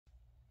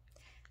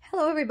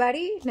Hello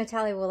everybody,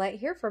 Natalia Willette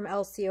here from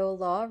LCO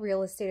Law,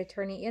 real estate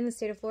attorney in the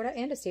state of Florida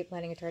and estate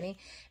planning attorney.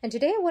 And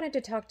today I wanted to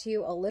talk to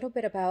you a little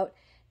bit about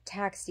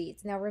tax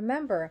deeds. Now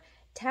remember,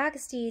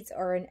 tax deeds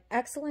are an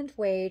excellent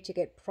way to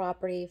get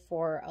property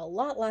for a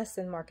lot less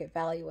than market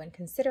value. And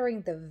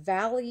considering the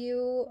value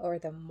or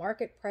the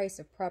market price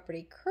of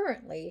property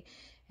currently,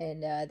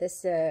 and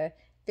this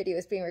video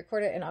is being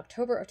recorded in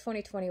October of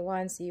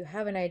 2021, so you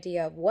have an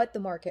idea of what the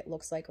market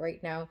looks like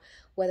right now,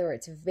 whether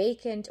it's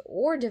vacant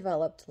or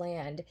developed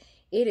land.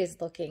 It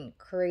is looking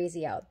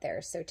crazy out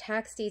there. So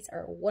tax deeds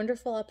are a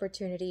wonderful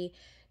opportunity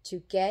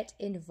to get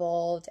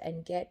involved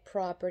and get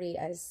property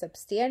as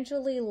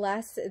substantially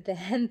less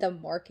than the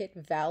market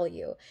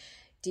value.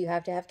 Do you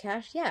have to have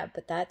cash? Yeah,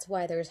 but that's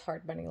why there's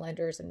hard money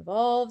lenders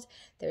involved.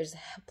 There's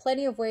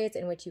plenty of ways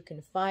in which you can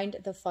find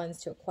the funds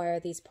to acquire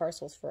these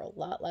parcels for a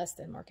lot less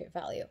than market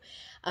value.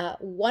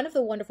 One of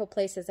the wonderful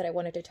places that I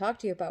wanted to talk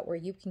to you about where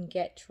you can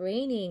get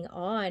training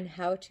on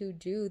how to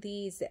do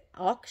these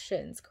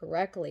auctions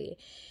correctly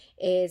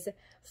is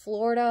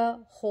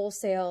Florida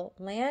Wholesale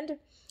Land.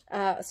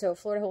 So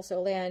Florida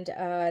Wholesale Land,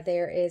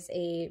 there is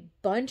a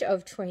bunch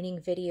of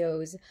training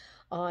videos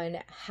on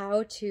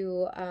how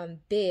to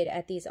bid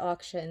at these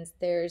auctions.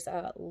 There's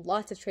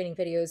lots of training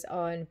videos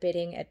on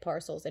bidding at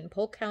parcels in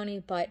Polk County,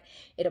 but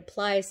it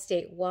applies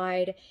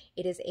statewide.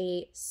 It is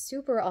a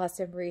super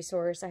awesome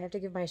resource. I have to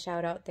give my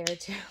shout out there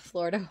to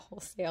Florida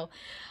Wholesale.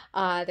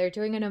 They're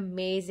doing an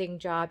amazing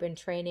job in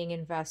training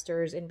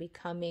investors in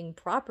becoming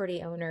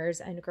property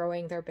owners and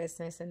growing their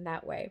business in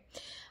that way.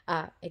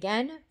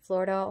 Again,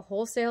 Florida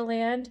Wholesale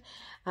Land.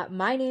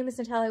 My name is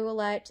Natalia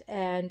Willette,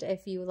 and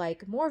if you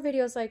like more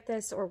videos like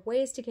this or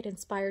ways to get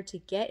inspired to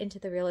get into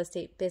the real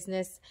estate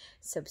business,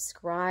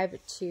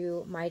 subscribe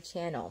to my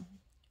channel.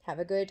 Have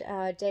a good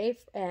day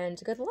and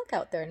good luck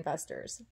out there, investors.